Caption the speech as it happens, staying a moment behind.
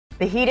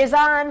The heat is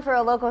on for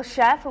a local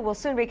chef who will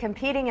soon be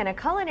competing in a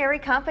culinary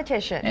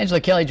competition. Angela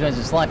Kelly joins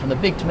us live from the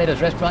Big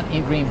Tomatoes restaurant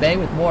in Green Bay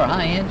with more.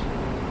 Hi, Ange.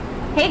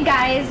 Hey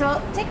guys,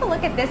 well, take a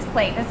look at this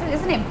plate.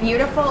 Isn't it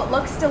beautiful? It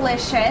looks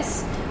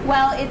delicious.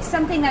 Well, it's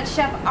something that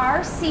Chef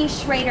R.C.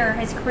 Schrader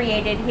has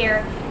created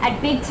here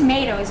at Big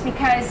Tomatoes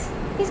because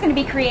he's going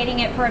to be creating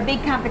it for a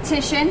big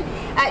competition.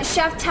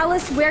 Chef, tell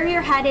us where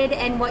you're headed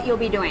and what you'll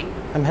be doing.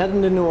 I'm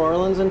heading to New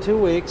Orleans in 2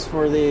 weeks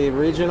for the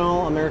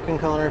Regional American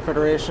Culinary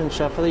Federation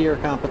Chef of the Year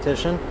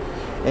competition.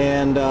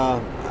 And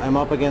I'm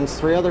up against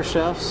 3 other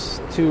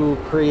chefs to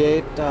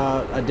create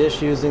a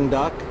dish using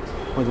duck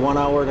with 1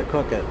 hour to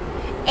cook it.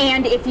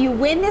 And if you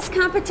win this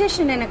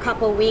competition in a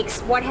couple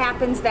weeks, what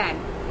happens then?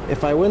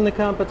 If I win the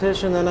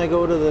competition, then I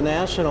go to the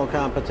national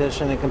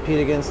competition and compete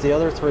against the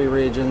other 3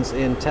 regions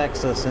in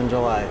Texas in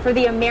July. For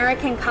the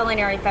American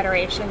Culinary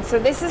Federation. So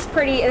this is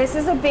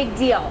a big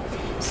deal.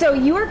 So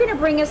you are going to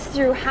bring us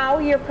through how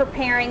you're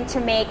preparing to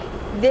make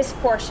this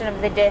portion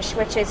of the dish,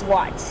 which is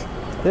what?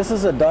 This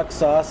is a duck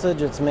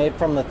sausage. It's made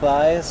from the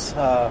thighs.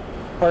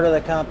 Part of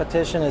the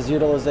competition is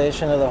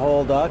utilization of the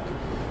whole duck.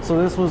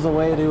 So this was a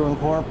way to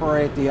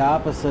incorporate the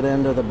opposite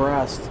end of the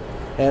breast.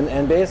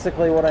 And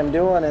basically what I'm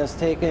doing is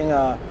taking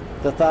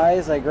the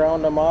thighs, I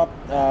ground them up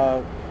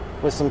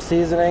with some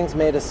seasonings,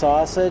 made a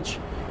sausage,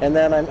 and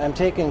then I'm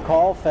taking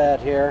caul fat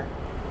here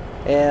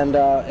and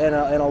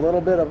a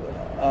little bit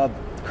of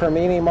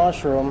cremini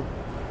mushroom,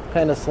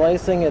 kind of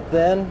slicing it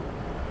thin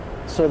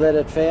so that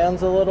it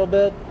fans a little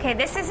bit. Okay,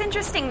 this is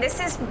interesting. This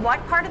is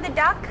what part of the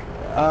duck?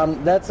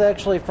 That's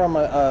actually from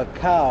a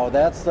cow.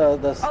 That's the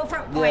I'm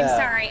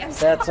sorry. I'm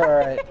sorry. That's all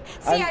right.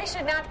 See, I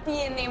should not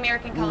be in the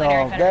American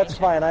Culinary Federation. That's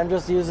fine. I'm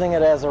just using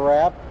it as a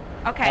wrap.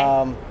 Okay.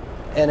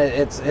 And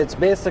it's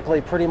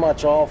basically pretty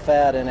much all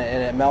fat and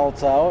it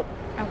melts out.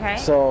 Okay.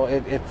 So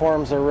it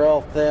forms a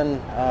real thin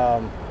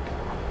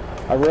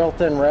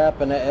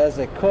wrap, and as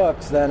it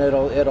cooks, then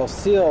it'll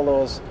seal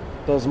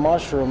those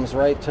mushrooms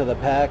right to the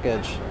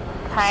package.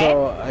 Okay.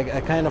 So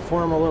I kind of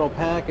form a little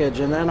package,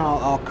 and then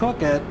I'll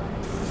cook it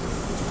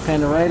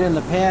kind of right in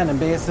the pan and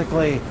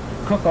basically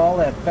cook all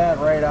that fat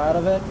right out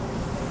of it.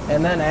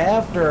 And then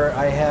after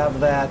I have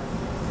that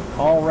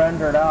all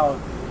rendered out,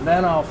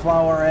 then I'll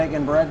flour, egg,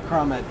 and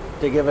breadcrumb it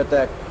to give it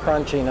that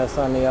crunchiness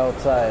on the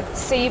outside.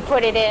 So you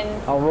put it in?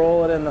 I'll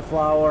roll it in the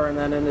flour and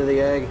then into the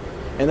egg.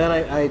 And then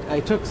I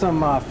took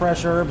some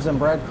fresh herbs and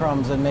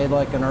breadcrumbs and made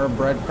like an herb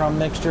breadcrumb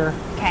mixture.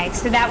 Okay,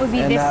 so that would be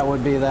this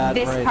right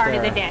there. Part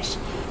of the dish.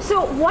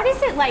 So what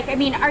is it like? I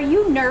mean, are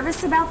you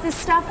nervous about this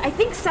stuff? I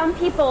think some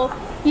people,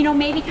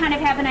 maybe kind of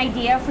have an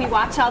idea if we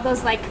watch all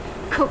those like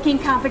cooking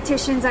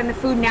competitions on the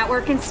Food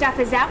Network and stuff.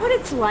 Is that what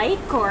it's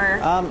like, or?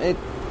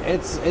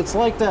 It's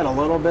like that a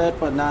little bit,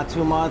 but not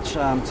too much.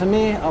 To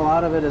me, a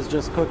lot of it is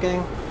just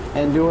cooking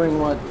and doing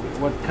what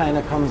kind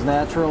of comes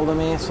natural to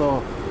me.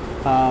 So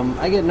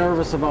I get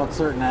nervous about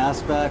certain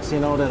aspects,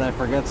 did I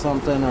forget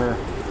something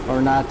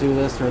or not do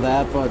this or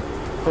that, but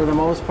for the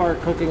most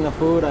part, cooking the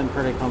food I'm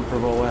pretty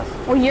comfortable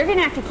with. Well, you're going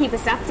to have to keep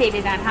us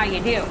updated on how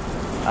you do.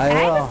 I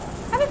will.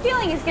 I have a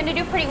feeling he's going to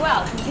do pretty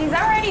well. He's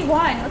already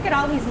won. Look at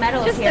all these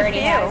medals he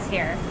already has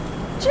here.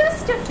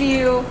 Just a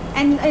few.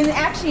 And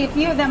actually, a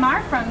few of them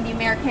are from the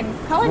American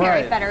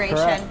Culinary Federation.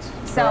 Correct.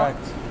 So, Correct.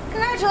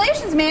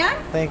 Congratulations,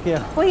 man. Thank you.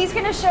 Well, he's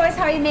going to show us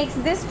how he makes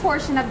this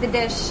portion of the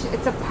dish.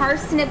 It's a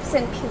parsnips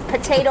and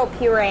potato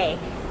puree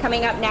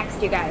coming up next,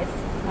 you guys.